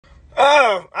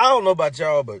I don't know about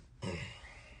y'all, but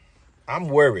I'm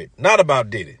worried. Not about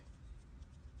Diddy.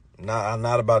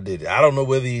 Not about Diddy. I don't know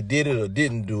whether he did it or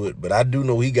didn't do it, but I do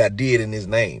know he got did in his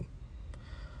name.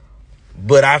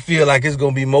 But I feel like it's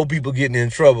gonna be more people getting in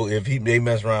trouble if they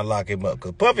mess around and lock him up.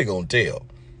 Cause Puffy gonna tell.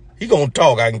 He gonna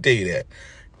talk, I can tell you that.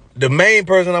 The main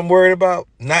person I'm worried about,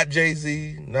 not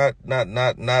Jay-Z, not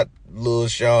Lil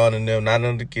Sean and them, not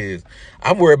none of the kids.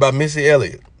 I'm worried about Missy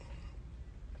Elliott.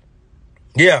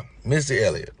 Yeah, Missy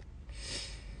Elliott.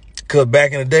 Cause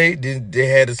back in the day, they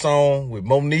had a song with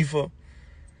Monifa.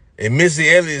 And Missy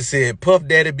Elliott said, Puff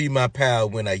Daddy be my pal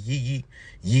when I yee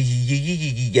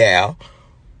gal.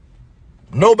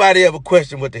 Nobody ever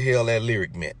questioned what the hell that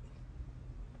lyric meant.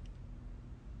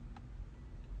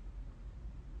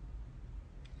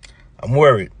 I'm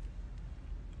worried.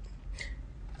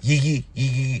 Yee.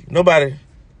 Nobody